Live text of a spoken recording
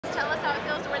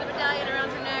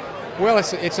Well,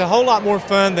 it's a whole lot more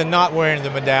fun than not wearing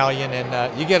the medallion,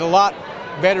 and you get a lot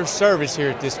better service here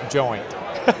at this joint.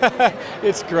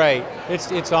 It's great.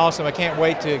 It's awesome. I can't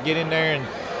wait to get in there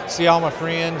and see all my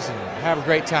friends and have a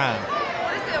great time.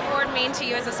 What does the award mean to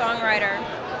you as a songwriter?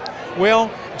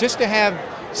 Well, just to have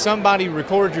somebody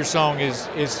record your song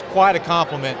is quite a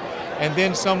compliment, and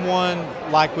then someone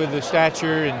like with the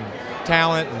stature and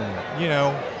talent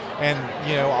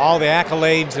and all the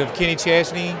accolades of Kenny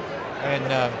Chesney,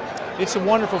 and it's a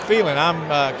wonderful feeling. I'm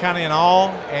kind of in awe,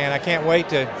 and I can't wait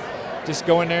to just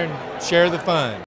go in there and share the fun.